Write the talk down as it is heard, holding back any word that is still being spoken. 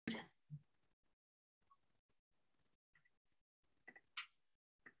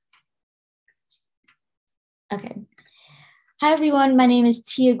Hi everyone, my name is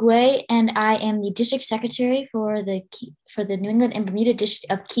Tia Gui, and I am the district secretary for the New England and Bermuda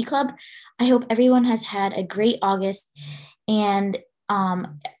District of Key Club. I hope everyone has had a great August, and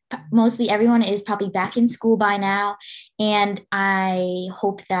mostly everyone is probably back in school by now. And I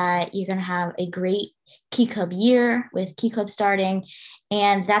hope that you're going to have a great Key Club year with Key Club starting.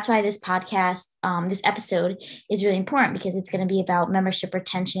 And that's why this podcast, this episode is really important because it's going to be about membership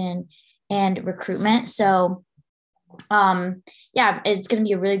retention and recruitment. So it's going to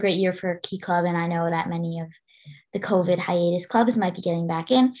be a really great year for Key Club, and I know that many of the COVID hiatus clubs might be getting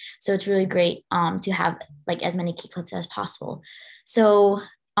back in, so it's really great to have like as many Key Clubs as possible. So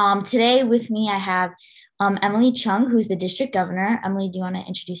today with me I have Emily Chung, who's the district governor. Emily, do you want to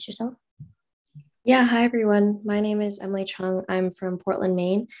introduce yourself? Yeah, hi everyone. My name is Emily Chung. I'm from Portland,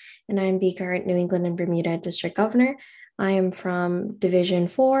 Maine, and I'm the current New England and Bermuda District Governor. I am from Division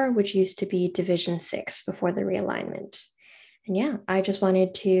 4, which used to be Division 6 before the realignment. And yeah, I just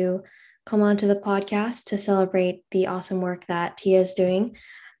wanted to come onto the podcast to celebrate the awesome work that Tia is doing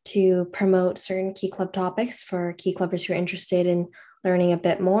to promote certain Key Club topics for Key Clubbers who are interested in learning a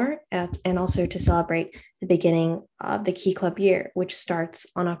bit more, and also to celebrate the beginning of the Key Club year, which starts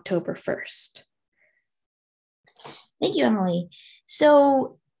on October 1st. Thank you, Emily.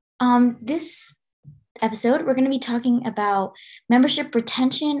 So this episode, we're going to be talking about membership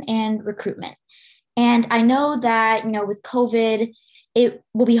retention and recruitment. And I know that, with COVID, it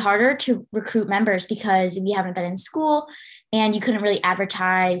will be harder to recruit members because we haven't been in school and you couldn't really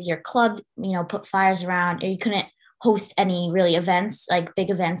advertise your club, put flyers around, or you couldn't host any really events, like big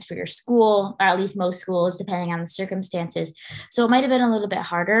events for your school, or at least most schools, depending on the circumstances. So it might have been a little bit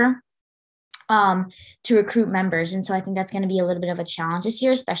harder to recruit members. And so I think that's going to be a little bit of a challenge this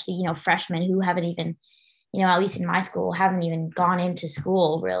year, especially, freshmen who haven't even, at least in my school, haven't even gone into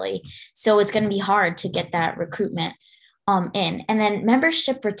school really. So it's going to be hard to get that recruitment in. And then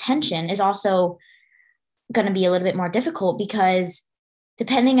membership retention is also going to be a little bit more difficult because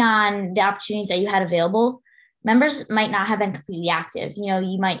depending on the opportunities that you had available, members might not have been completely active.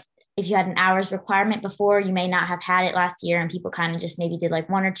 You might, if you had an hours requirement before, you may not have had it last year and people kind of just maybe did like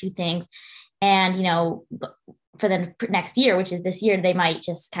one or two things. And, for the next year, which is this year, they might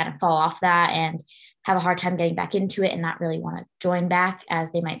just kind of fall off that and have a hard time getting back into it and not really want to join back,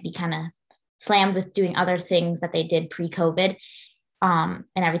 as they might be kind of slammed with doing other things that they did pre-COVID, and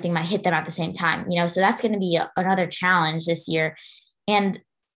everything might hit them at the same time, so that's going to be another challenge this year. And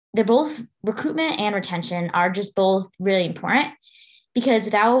they're both, recruitment and retention are just both really important, because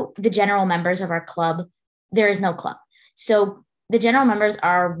without the general members of our club, there is no club. So the general members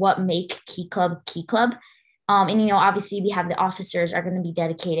are what make Key Club Key Club. And, obviously we have the officers are going to be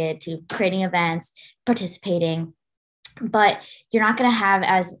dedicated to creating events, participating, but you're not going to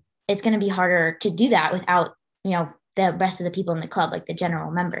have it's going to be harder to do that without, the rest of the people in the club, like the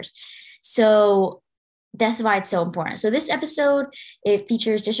general members. So that's why it's so important. So this episode, it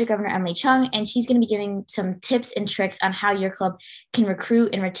features District Governor Emily Chung, and she's going to be giving some tips and tricks on how your club can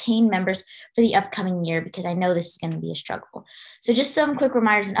recruit and retain members for the upcoming year, because I know this is going to be a struggle. So just some quick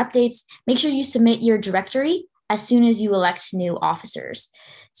reminders and updates. Make sure you submit your directory as soon as you elect new officers.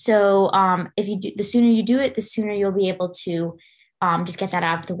 So if you do, the sooner you do it, the sooner you'll be able to just get that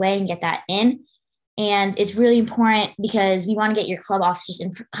out of the way and get that in. And it's really important because we want to get your club officers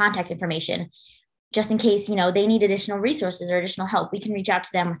contact information, just in case, they need additional resources or additional help. We can reach out to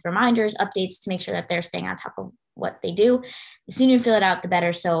them with reminders, updates to make sure that they're staying on top of what they do. The sooner you fill it out, the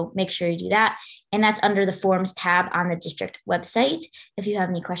better. So make sure you do that. And that's under the forms tab on the district website. If you have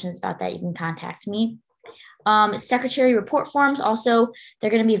any questions about that, you can contact me. Secretary report forms also, they're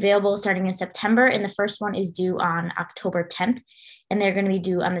going to be available starting in September. And the first one is due on October 10th. And they're going to be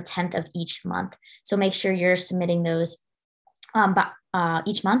due on the 10th of each month. So make sure you're submitting those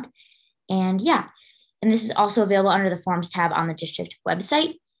each month. And and this is also available under the forms tab on the district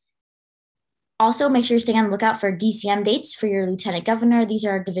website. Also, make sure you're staying on the lookout for DCM dates for your lieutenant governor. These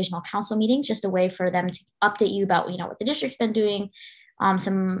are divisional council meetings, just a way for them to update you about, what the district's been doing,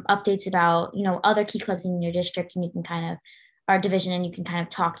 some updates about, other key clubs in your district, and you can kind of, our division, and you can kind of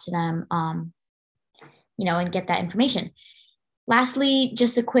talk to them, and get that information. Lastly,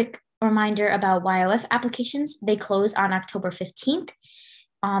 just a quick reminder about YOF applications. They close on October 15th.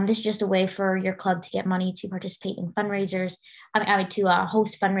 This is just a way for your club to get money to participate in fundraisers, to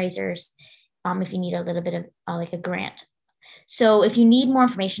host fundraisers if you need a little bit of like a grant. So if you need more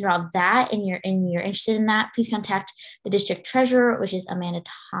information about that and you're interested in that, please contact the district treasurer, which is Amanda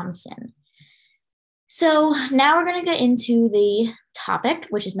Thompson. So now we're going to get into the topic,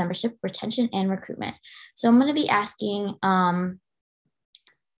 which is membership retention and recruitment. So I'm going to be asking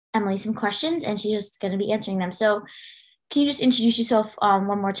Emily some questions, and she's just going to be answering them. So can you just introduce yourself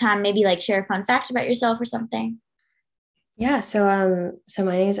one more time? Maybe like share a fun fact about yourself or something. So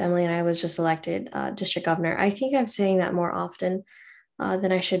my name is Emily, and I was just elected district governor. I think I'm saying that more often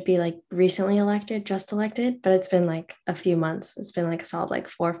than I should be, like recently elected, just elected, but it's been like a few months. It's been like a solid like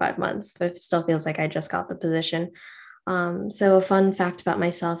 4 or 5 months, but it still feels like I just got the position. So a fun fact about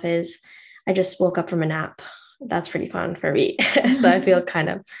myself is I just woke up from a nap. That's pretty fun for me. So I feel kind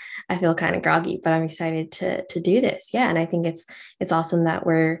of groggy, but I'm excited to do this. Yeah, and I think it's awesome that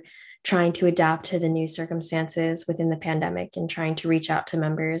we're trying to adapt to the new circumstances within the pandemic and trying to reach out to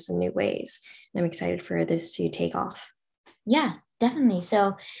members in new ways. And I'm excited for this to take off. Yeah, definitely.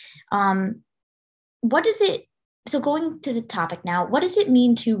 So, um, what does it, so going to the topic now, what does it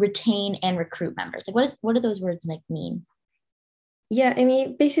mean to retain and recruit members? Like, what do those words like mean? Yeah, I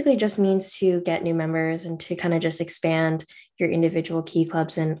mean, basically just means to get new members and to kind of just expand your individual key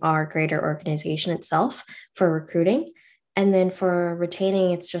clubs and our greater organization itself for recruiting. And then for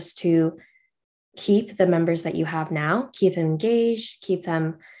retaining, it's just to keep the members that you have now, keep them engaged, keep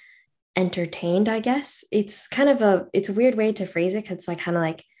them entertained, I guess. It's a weird way to phrase it because it's like kind of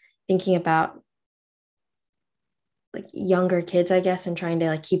like thinking about like younger kids, I guess, and trying to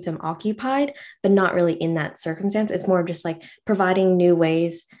like keep them occupied, but not really in that circumstance. It's more of just like providing new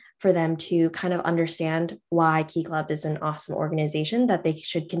ways for them to kind of understand why Key Club is an awesome organization that they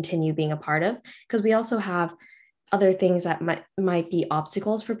should continue being a part of. Because we also have other things that might be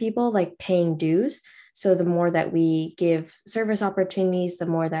obstacles for people, like paying dues. So the more that we give service opportunities, the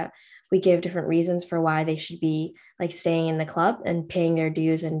more that we give different reasons for why they should be like staying in the club and paying their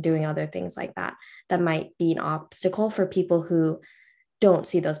dues and doing other things like that that might be an obstacle for people who don't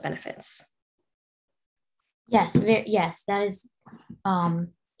see those benefits. Yes, yes, that is um,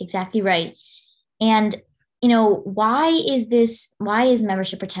 exactly right. And you know, why is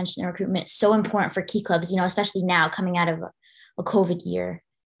membership retention and recruitment so important for key clubs, you know, especially now coming out of a COVID year?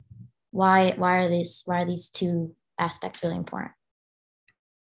 Why are these two aspects really important?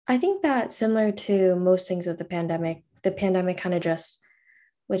 I think that similar to most things with the pandemic kind of just,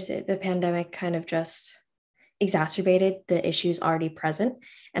 what is it? The pandemic kind of just exacerbated the issues already present.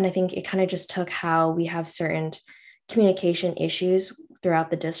 And I think it kind of just took how we have certain communication issues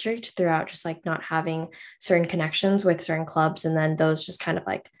throughout the district, throughout just like not having certain connections with certain clubs, and then those just kind of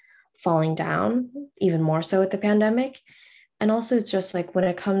like falling down even more so with the pandemic. And also, it's just like when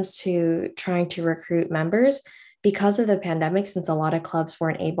it comes to trying to recruit members, because of the pandemic, since a lot of clubs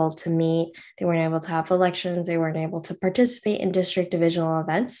weren't able to meet, they weren't able to have elections, they weren't able to participate in district divisional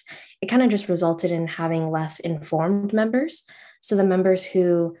events, it kind of just resulted in having less informed members. So the members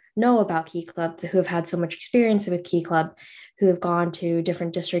who know about Key Club, who have had so much experience with Key Club, who have gone to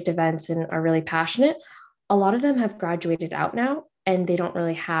different district events and are really passionate, a lot of them have graduated out now and they don't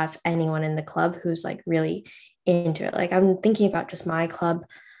really have anyone in the club who's like really into it. Like I'm thinking about just my club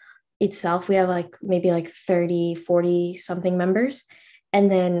itself. We have like maybe like 30, 40 something members.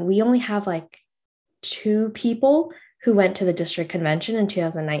 And then we only have like two people who went to the district convention in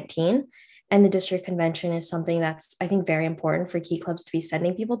 2019. And the district convention is something that's, I think, very important for Key Clubs to be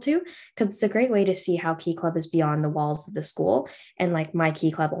sending people to, because it's a great way to see how Key Club is beyond the walls of the school. And like my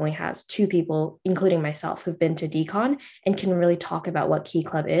Key Club only has two people, including myself, who've been to decon and can really talk about what Key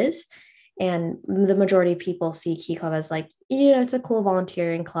Club is. And the majority of people see Key Club as like, you know, it's a cool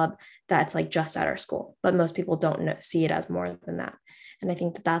volunteering club that's like just at our school, but most people don't see it as more than that. And I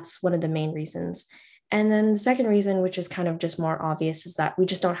think that that's one of the main reasons. And then the second reason, which is kind of just more obvious, is that we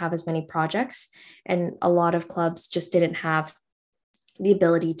just don't have as many projects. And a lot of clubs just didn't have the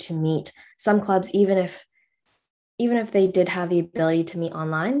ability to meet. Some clubs, even if they did have the ability to meet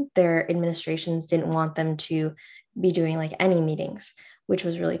online, their administrations didn't want them to be doing like any meetings, which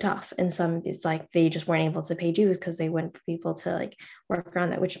was really tough. And some, it's like they just weren't able to pay dues because they wouldn't be able to like work around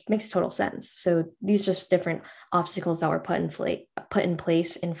that, which makes total sense. So these just different obstacles that were put in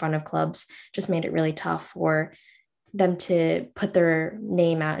place in front of clubs just made it really tough for them to put their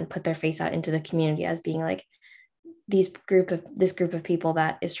name out and put their face out into the community as being like this group of people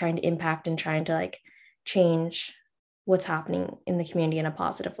that is trying to impact and trying to like change what's happening in the community in a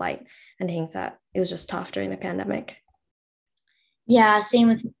positive light. And I think that it was just tough during the pandemic. Yeah, same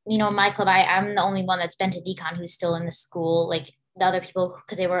with, you know, my club. I'm the only one that's been to decon who's still in the school. Like the other people,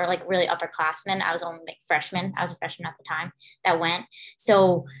 because they were like really upperclassmen. I was only like freshman. I was a freshman at the time that went.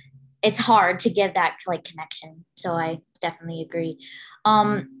 So it's hard to get that like connection. So I definitely agree.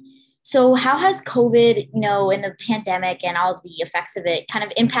 Um, so how has COVID, you know, and the pandemic and all the effects of it kind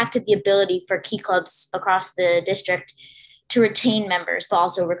of impacted the ability for key clubs across the district to retain members, but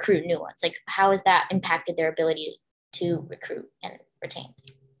also recruit new ones? Like how has that impacted their ability to recruit and retain?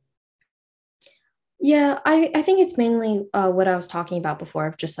 Yeah, I think it's mainly what I was talking about before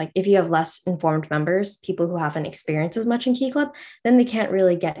of just like if you have less informed members, people who haven't experienced as much in Key Club, then they can't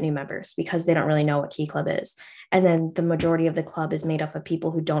really get new members because they don't really know what Key Club is. And then the majority of the club is made up of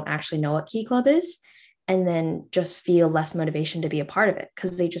people who don't actually know what Key Club is and then just feel less motivation to be a part of it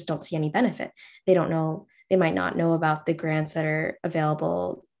because they just don't see any benefit. They don't know, they might not know about the grants that are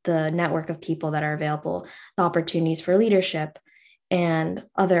available, the network of people that are available, the opportunities for leadership and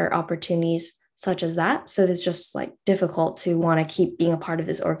other opportunities such as that. So it's just like difficult to want to keep being a part of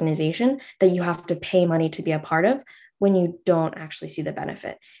this organization that you have to pay money to be a part of when you don't actually see the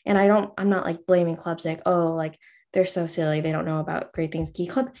benefit. And I'm not like blaming clubs like, oh, like they're so silly. They don't know about Great Things Key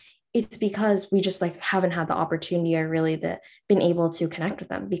Club. It's because we just like haven't had the opportunity or really been able to connect with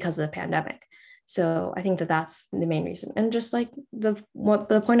them because of the pandemic. So I think that that's the main reason. And just like the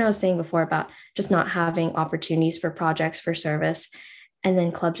point I was saying before about just not having opportunities for projects for service and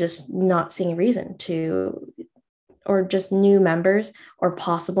then clubs just not seeing a reason to, or just new members or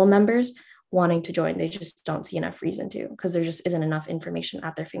possible members wanting to join, they just don't see enough reason to because there just isn't enough information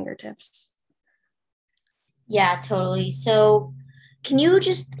at their fingertips. Yeah, totally. So, can you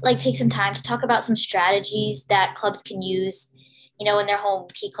just like take some time to talk about some strategies that clubs can use, in their home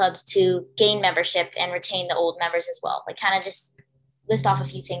key clubs to gain membership and retain the old members as well? Like, kind of just list off a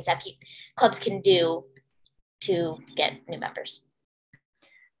few things that clubs can do to get new members.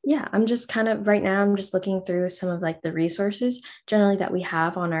 Yeah, I'm just kind of right now, I'm just looking through some of like the resources generally that we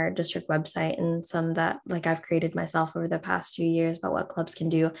have on our district website and some that like I've created myself over the past few years about what clubs can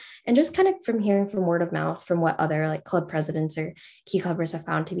do. And just kind of from hearing from word of mouth from what other like club presidents or key clubbers have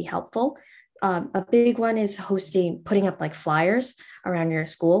found to be helpful. A big one is putting up like flyers around your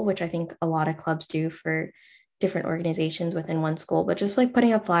school, which I think a lot of clubs do for different organizations within one school, but just like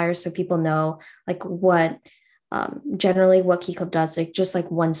putting up flyers so people know like what generally what Key Club does, like just like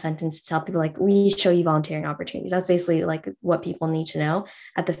one sentence to tell people like we show you volunteering opportunities. That's basically like what people need to know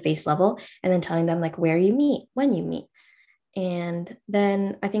at the face level, and then telling them like where you meet, when you meet. And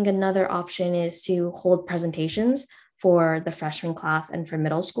then I think another option is to hold presentations for the freshman class and for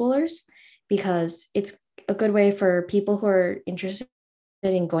middle schoolers, because it's a good way for people who are interested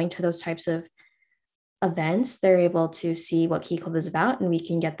in going to those types of events. They're able to see what Key Club is about and we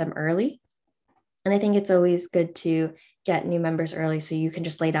can get them early. And I think it's always good to get new members early so you can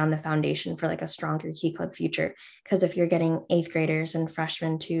just lay down the foundation for like a stronger Key Club future. Because if you're getting eighth graders and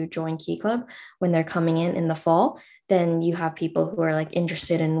freshmen to join Key Club when they're coming in the fall, then you have people who are like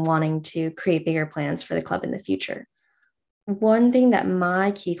interested in wanting to create bigger plans for the club in the future. One thing that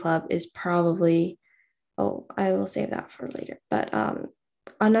my Key Club is probably, oh, I will save that for later. But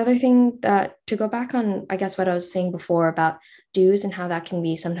another thing that to go back on, I guess what I was saying before about dues and how that can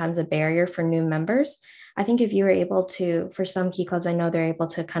be sometimes a barrier for new members. I think if you were able to, for some key clubs, I know they're able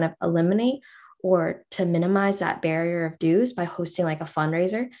to kind of eliminate or to minimize that barrier of dues by hosting like a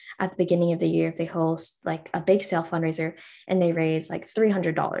fundraiser at the beginning of the year. If they host like a big sale fundraiser and they raise like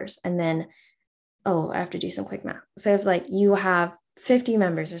 $300, and then, oh, I have to do some quick math. So if like you have 50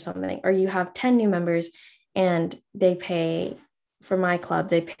 members or something, or you have 10 new members and they pay, for my club,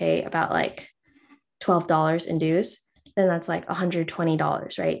 they pay about like $12 in dues, then that's like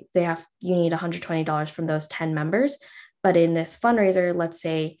 $120, right? You need $120 from those 10 members. But in this fundraiser, let's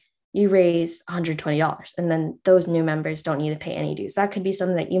say you raise $120 and then those new members don't need to pay any dues. That could be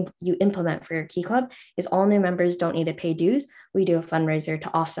something that you implement for your key club is all new members don't need to pay dues. We do a fundraiser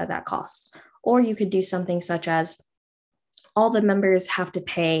to offset that cost. Or you could do something such as all the members have to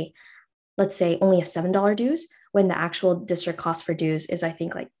pay, let's say, only a $7 dues when the actual district cost for dues is, I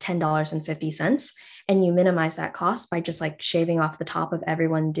think, like $10.50. And you minimize that cost by just like shaving off the top of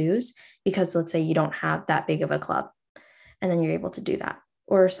everyone's dues because let's say you don't have that big of a club. And then you're able to do that.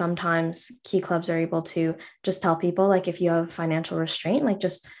 Or sometimes key clubs are able to just tell people, like, if you have financial restraint, like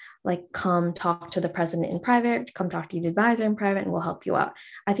just like come talk to the president in private, come talk to the advisor in private, and we'll help you out.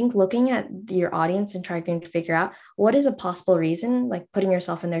 I think looking at your audience and trying to figure out what is a possible reason, like putting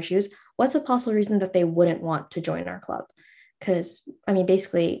yourself in their shoes, what's a possible reason that they wouldn't want to join our club? Because I mean,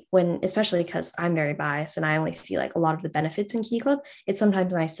 basically, especially because I'm very biased and I only see like a lot of the benefits in Key Club, it's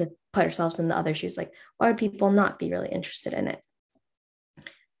sometimes nice to put ourselves in the other shoes. Like, why would people not be really interested in it?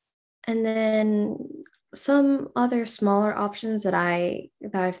 And then some other smaller options that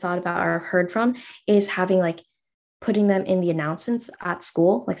I've thought about or heard from is having like putting them in the announcements at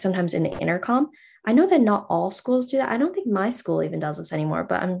school, like sometimes in the intercom. I know that not all schools do that. I don't think my school even does this anymore,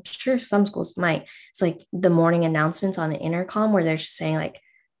 but I'm sure some schools might. It's like the morning announcements on the intercom where they're just saying like,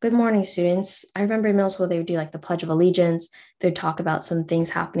 "Good morning, students." I remember in middle school they would do like the Pledge of Allegiance. They'd talk about some things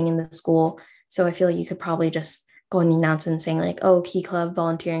happening in the school. So I feel like you could probably just go in the announcement saying like, oh, Key Club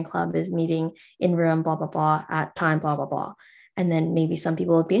volunteering club is meeting in room blah blah blah at time blah blah blah, and then maybe some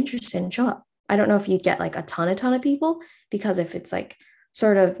people would be interested and show up. I don't know if you'd get like a ton of people, because if it's like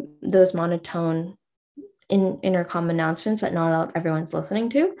sort of those monotone intercom announcements that not everyone's listening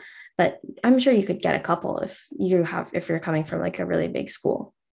to, but I'm sure you could get a couple if you're coming from like a really big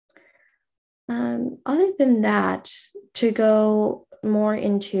school. Other than that, to go more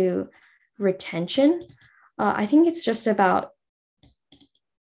into retention, I think it's just about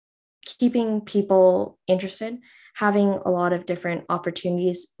keeping people interested, having a lot of different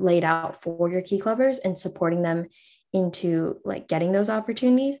opportunities laid out for your key clubbers and supporting them into like getting those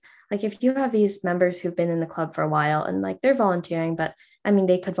opportunities. Like if you have these members who've been in the club for a while and like they're volunteering, but I mean,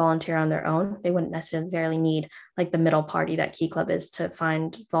 they could volunteer on their own. They wouldn't necessarily need like the middle party that Key Club is to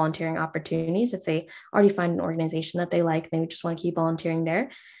find volunteering opportunities. If they already find an organization that they like, they just want to keep volunteering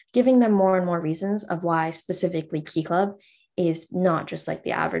there, giving them more and more reasons of why specifically Key Club is not just like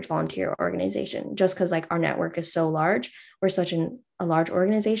the average volunteer organization. Just because like our network is so large, we're such a large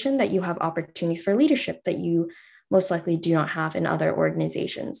organization that you have opportunities for leadership that you most likely do not have in other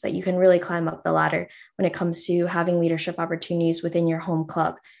organizations, that you can really climb up the ladder when it comes to having leadership opportunities within your home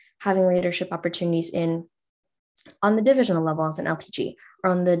club, having leadership opportunities in on the divisional level as an LTG, or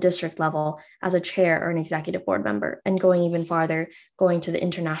on the district level as a chair or an executive board member, and going even farther, going to the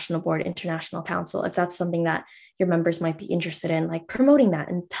international board, international council, if that's something that your members might be interested in, like promoting that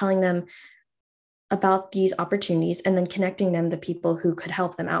and telling them about these opportunities and then connecting them to people who could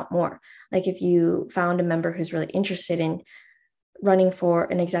help them out more. Like if you found a member who's really interested in running for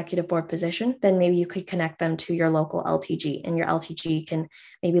an executive board position, then maybe you could connect them to your local LTG, and your LTG can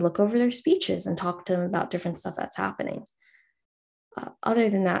maybe look over their speeches and talk to them about different stuff that's happening. Other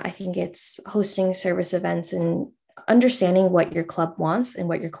than that, I think it's hosting service events and understanding what your club wants and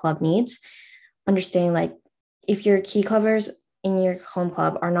what your club needs. Understanding like if your key clubbers in your home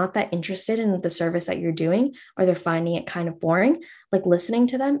club are not that interested in the service that you're doing, or they're finding it kind of boring, like listening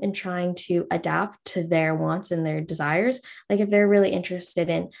to them and trying to adapt to their wants and their desires. Like if they're really interested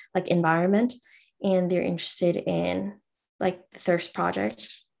in like environment and they're interested in like the Thirst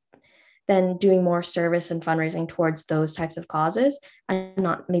Project, then doing more service and fundraising towards those types of causes, and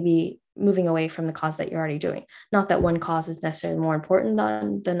not maybe moving away from the cause that you're already doing. Not that one cause is necessarily more important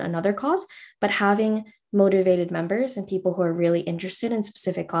than another cause, but having motivated members and people who are really interested in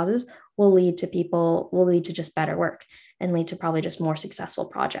specific causes will lead to just better work and lead to probably just more successful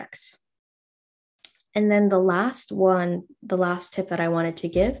projects. And then the last tip that I wanted to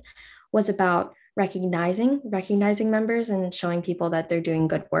give was about recognizing members and showing people that they're doing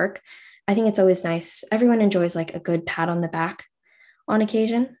good work. I think it's always nice. Everyone enjoys like a good pat on the back on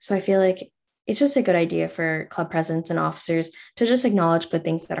occasion. So I feel like it's just a good idea for club presidents and officers to just acknowledge good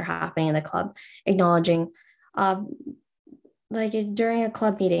things that are happening in the club, acknowledging like during a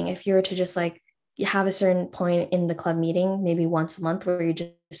club meeting, if you were to just like have a certain point in the club meeting, maybe once a month, where you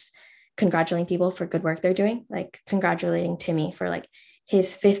just congratulating people for good work they're doing, like congratulating Timmy for like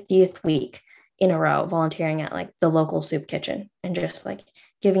his 50th week in a row volunteering at like the local soup kitchen, and just like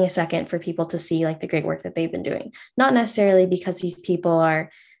giving a second for people to see like the great work that they've been doing. Not necessarily because these people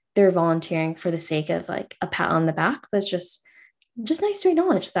they're volunteering for the sake of like a pat on the back, but it's just nice to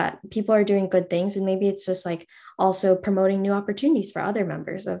acknowledge that people are doing good things. And maybe it's just like also promoting new opportunities for other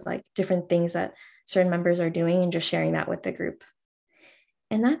members of like different things that certain members are doing, and just sharing that with the group.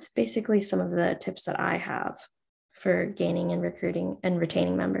 And that's basically some of the tips that I have for gaining and recruiting and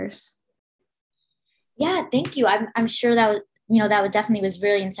retaining members. Yeah, thank you. I'm sure that that definitely was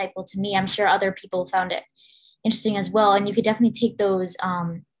really insightful to me. I'm sure other people found it interesting as well. And you could definitely take those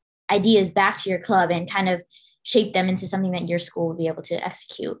ideas back to your club and kind of shape them into something that your school will be able to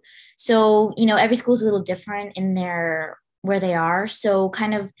execute. So, every school is a little different in where they are. So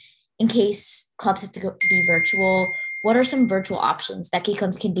kind of in case clubs have to be virtual, what are some virtual options that Key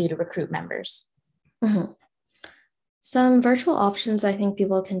Clubs can do to recruit members? Mm-hmm. Some virtual options I think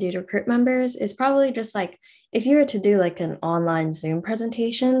people can do to recruit members is probably just like if you were to do like an online Zoom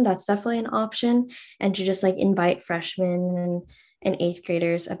presentation, that's definitely an option. And to just like invite freshmen and eighth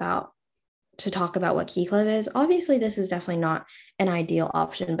graders to talk about what Key Club is. Obviously, this is definitely not an ideal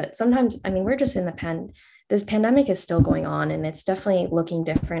option, but sometimes, I mean, we're just in this pandemic is still going on, and it's definitely looking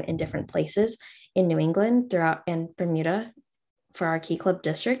different in different places in New England throughout and Bermuda for our Key Club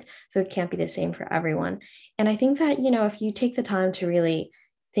district. So it can't be the same for everyone. And I think that, if you take the time to really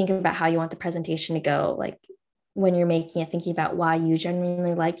think about how you want the presentation to go, like when you're making it, thinking about why you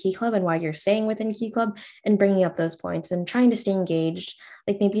genuinely like Key Club and why you're staying within Key Club, and bringing up those points and trying to stay engaged,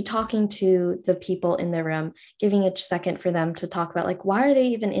 like maybe talking to the people in the room, giving a second for them to talk about like, why are they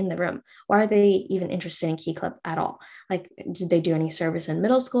even in the room? Why are they even interested in Key Club at all? Like, did they do any service in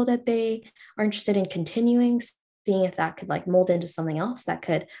middle school that they are interested in continuing? Seeing if that could like mold into something else that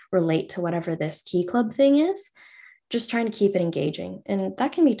could relate to whatever this Key Club thing is, just trying to keep it engaging. And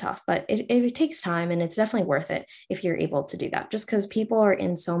that can be tough, but it takes time, and it's definitely worth it if you're able to do that. Just because people are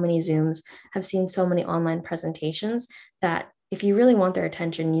in so many Zooms, have seen so many online presentations, that if you really want their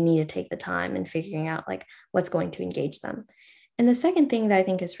attention, you need to take the time and figuring out like what's going to engage them. And the second thing that I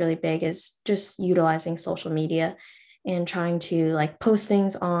think is really big is just utilizing social media and trying to like post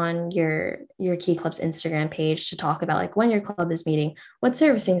things on your Key Club's Instagram page to talk about like when your club is meeting, what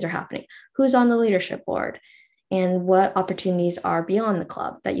service things are happening, who's on the leadership board, and what opportunities are beyond the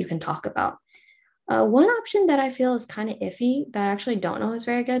club that you can talk about. One option that I feel is kind of iffy that I actually don't know is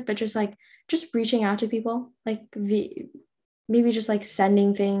very good, but just reaching out to people, like maybe just like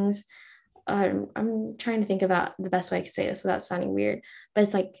sending things. I'm trying to think about the best way I could say this without sounding weird, but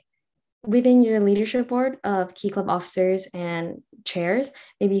it's like within your leadership board of Key Club officers and chairs,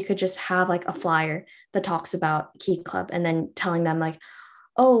 maybe you could just have like a flyer that talks about Key Club, and then telling them like,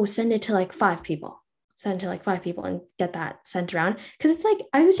 oh, send it to like 5 people, send it to like 5 people and get that sent around. Cause it's like,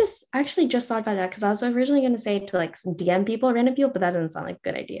 I actually just thought about that, because I was originally going to say to like DM people, random people, but that doesn't sound like a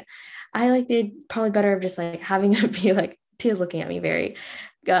good idea. I like did probably better of just like having it be like, Tia's looking at me very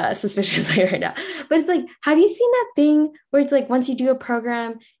suspiciously right now. But it's like, have you seen that thing where it's like once you do a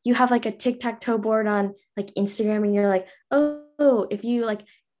program, you have like a tic-tac-toe board on like Instagram, and you're like, oh, if you like,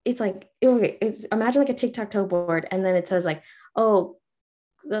 it's like, okay, it's imagine like a tic-tac-toe board, and then it says like, oh,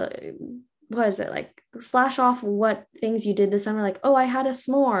 what is it, like slash off what things you did this summer, like, oh, I had a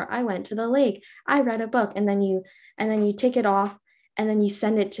s'more, I went to the lake, I read a book, and then you take it off, and then you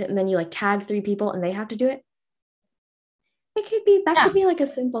send it to, and then you like tag 3 people and they have to do it. It could be that Yeah. could be like a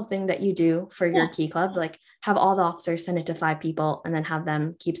simple thing that you do for your Yeah. Key Club, like have all the officers send it to 5 people and then have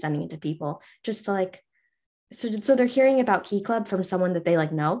them keep sending it to people, just to like, so they're hearing about Key Club from someone that they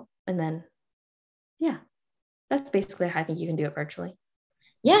like know. And then yeah, that's basically how I think you can do it virtually.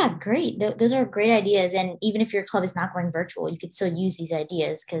 Yeah, great. Those are great ideas. And even if your club is not going virtual, you could still use these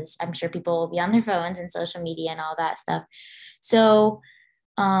ideas because I'm sure people will be on their phones and social media and all that stuff. So,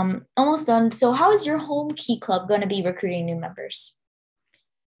 almost done. So, how is your home key club going to be recruiting new members?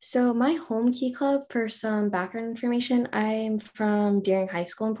 So my home Key Club, for some background information, I'm from Deering High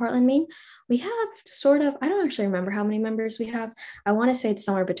School in Portland, Maine. We have sort of, I don't actually remember how many members we have. I want to say it's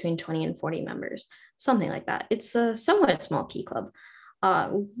somewhere between 20 and 40 members, something like that. It's a somewhat small Key Club.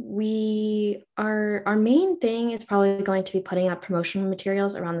 We are, our main thing is probably going to be putting up promotional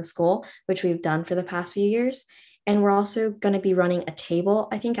materials around the school, which we've done for the past few years. And we're also going to be running a table,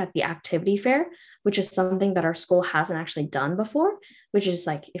 I think, at the activity fair, which is something that our school hasn't actually done before, which is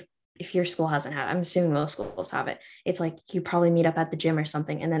like, if your school hasn't had, I'm assuming most schools have it. It's like you probably meet up at the gym or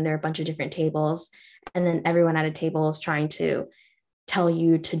something, and then there are a bunch of different tables, and then everyone at a table is trying to tell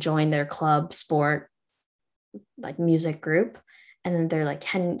you to join their club, sport, like music group, and then they're like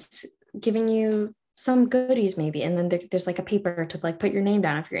giving you some goodies maybe, and then there's like a paper to like put your name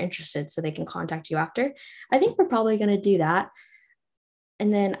down if you're interested, so they can contact you after. I think we're probably going to do that.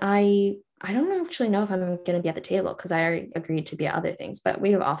 And then I don't actually know if I'm going to be at the table, because I already agreed to be at other things, but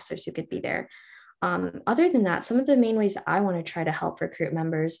we have officers who could be there. Other than that, some of the main ways that I want to try to help recruit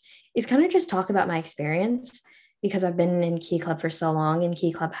members is kind of just talk about my experience, because I've been in Key Club for so long, and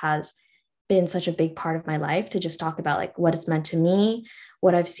Key Club has been such a big part of my life, to just talk about like what it's meant to me,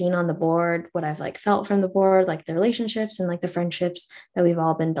 what I've seen on the board, what I've like felt from the board, like the relationships and like the friendships that we've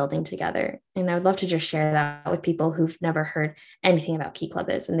all been building together. And I would love to just share that with people who've never heard anything about Key Club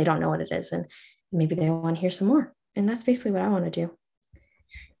is, and they don't know what it is, and maybe they want to hear some more. And that's basically what I want to do.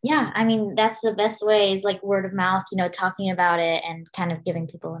 Yeah, I mean, that's the best way is like word of mouth, talking about it and kind of giving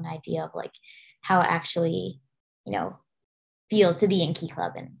people an idea of like how it actually, you know, feels to be in Key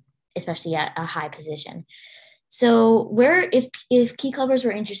Club and especially at a high position. So, where if Key Clubbers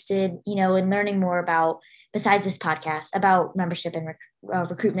were interested, in learning more about besides this podcast about membership and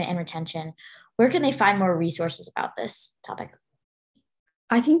recruitment and retention, where can they find more resources about this topic?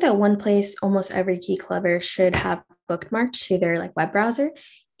 I think that one place almost every Key Clubber should have bookmarked to their like web browser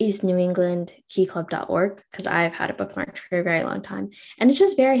is newenglandkeyclub.org, because I've had it bookmarked for a very long time. And it's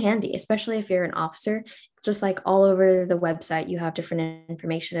just very handy, especially if you're an officer. Just like all over the website, you have different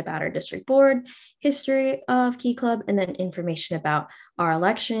information about our district board, history of Key Club, and then information about our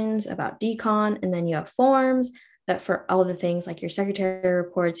elections, about decon, and then you have forms that for all the things like your secretary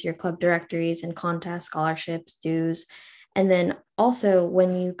reports, your club directories and contests, scholarships, dues. And then also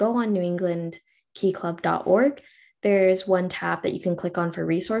when you go on newenglandkeyclub.org, there's one tab that you can click on for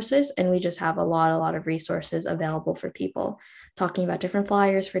resources. And we just have a lot of resources available for people talking about different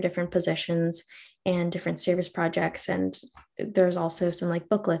flyers for different positions and different service projects. And there's also some like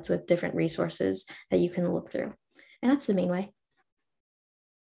booklets with different resources that you can look through. And that's the main way.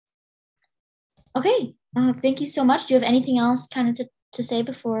 Okay. Thank you so much. Do you have anything else kind of to say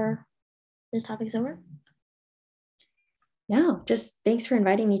before this topic's over? No, just thanks for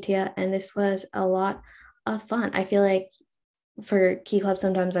inviting me, Tia. And this was a lot of fun. I feel like for Key Club,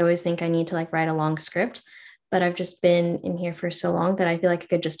 sometimes I always think I need to like write a long script, but I've just been in here for so long that I feel like I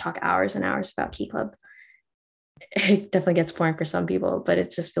could just talk hours and hours about Key Club. It definitely gets boring for some people, but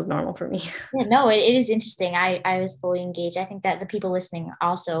it just feels normal for me. Yeah, no, it is interesting. I was fully engaged. I think that the people listening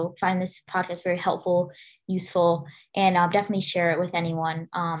also find this podcast very helpful, useful, and I'll definitely share it with anyone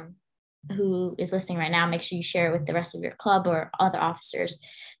who is listening right now. Make sure you share it with the rest of your club or other officers.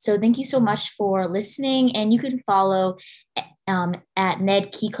 So thank you so much for listening. And you can follow at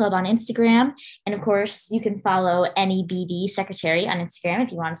Ned Key Club on Instagram. And of course, you can follow NEBD Secretary on Instagram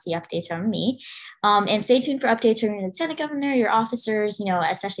if you want to see updates from me. And stay tuned for updates from your lieutenant governor, your officers,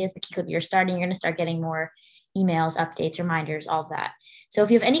 especially as the Key Club year starting, you're going to start getting more emails, updates, reminders, all of that. So if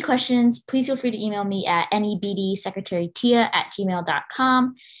you have any questions, please feel free to email me at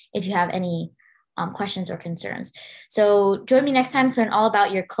nebdsecretarytia@gmail.com if you have any questions or concerns. So join me next time to learn all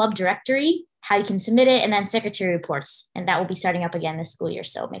about your club directory, how you can submit it, and then secretary reports. And that will be starting up again this school year.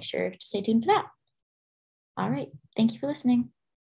 So make sure to stay tuned for that. All right. Thank you for listening.